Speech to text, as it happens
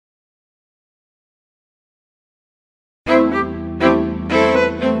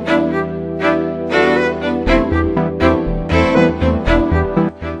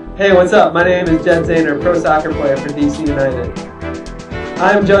Hey, what's up? My name is Jed Zayner, pro soccer player for DC United.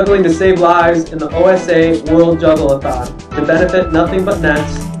 I'm juggling to save lives in the OSA World Juggle-a-thon to benefit Nothing But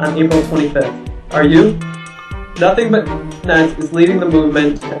Nets on April 25th. Are you? Nothing But Nets is leading the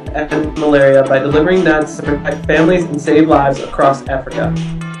movement to end malaria by delivering nets to protect families and save lives across Africa.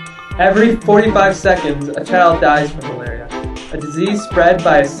 Every 45 seconds, a child dies from malaria, a disease spread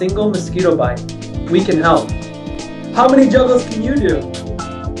by a single mosquito bite. We can help. How many juggles can you do?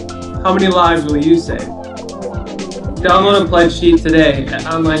 How many lives will you save? Download a pledge sheet today at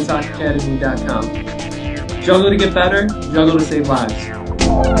onlinesocceracademy.com. Juggle to get better, juggle to save lives.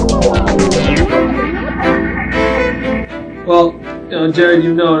 Well, Jared,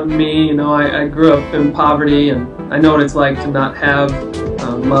 you know me, I grew up in poverty and I know what it's like to not have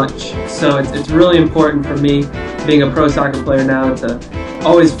much. So it's really important for me, being a pro soccer player now, to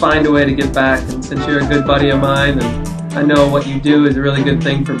always find a way to give back. And since you're a good buddy of mine and I know what you do is a really good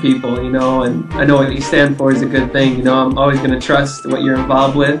thing for people, and I know what you stand for is a good thing. I'm always going to trust what you're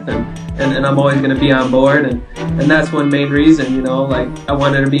involved with, and I'm always going to be on board, and that's one main reason, I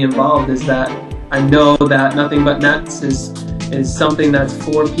wanted to be involved, is that I know that Nothing But Nets is something that's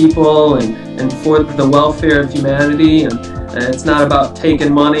for people and for the welfare of humanity, and it's not about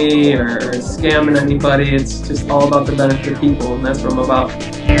taking money or scamming anybody. It's just all about the benefit of people, and that's what I'm about.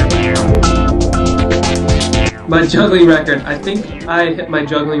 My juggling record, I think I hit my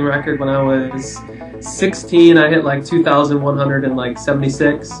juggling record when I was 16. I hit like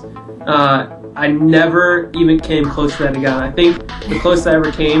 2,176. I never even came close to that again. I think the closest I ever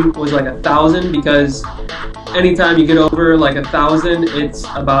came was like 1,000, because anytime you get over like 1,000, it's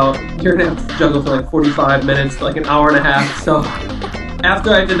about, you're gonna have to juggle for like 45 minutes, like an hour and a half. So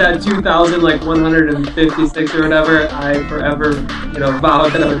after I did that 2,156 or whatever, I forever,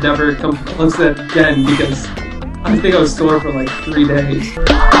 vowed that I would never come close to that again, because I think I was sore for like 3 days.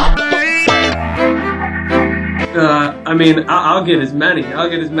 I'll get as many. I'll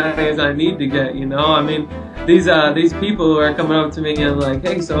get as many as I need to get, These people who are coming up to me and like,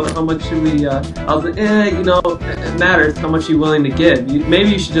 hey, so how much should we, I was like, it matters how much you're willing to give.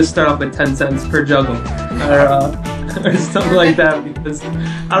 Maybe you should just start off with 10 cents per juggle, or something like that, because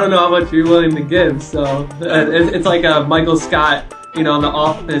I don't know how much you're willing to give. So it's like a Michael Scott, in the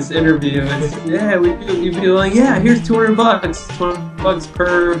Office interview. It's, yeah, you'd be like, yeah, here's $200, $200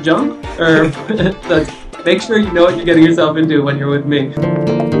 per jump, or make sure you know what you're getting yourself into when you're with me.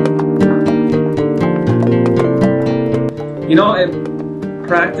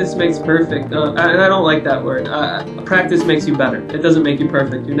 Practice makes perfect, and I don't like that word. Practice makes you better. It doesn't make you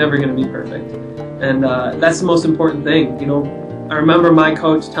perfect. You're never going to be perfect, and that's the most important thing. I remember my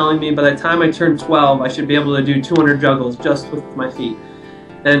coach telling me by the time I turned 12, I should be able to do 200 juggles just with my feet.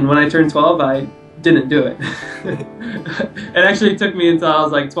 And when I turned 12, I didn't do it. It actually took me until I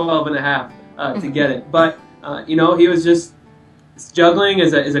was like 12 and a half to get it. But, he was just, juggling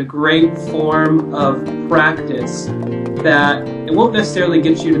is a great form of practice that it won't necessarily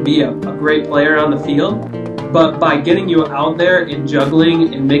get you to be a great player on the field, but by getting you out there in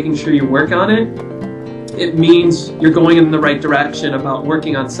juggling and making sure you work on it, it means you're going in the right direction about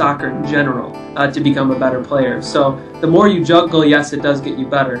working on soccer in general to become a better player. So the more you juggle, yes, it does get you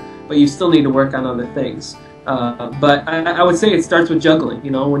better, but you still need to work on other things. But I would say it starts with juggling.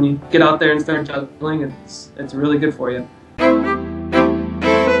 When you get out there and start juggling, it's really good for you.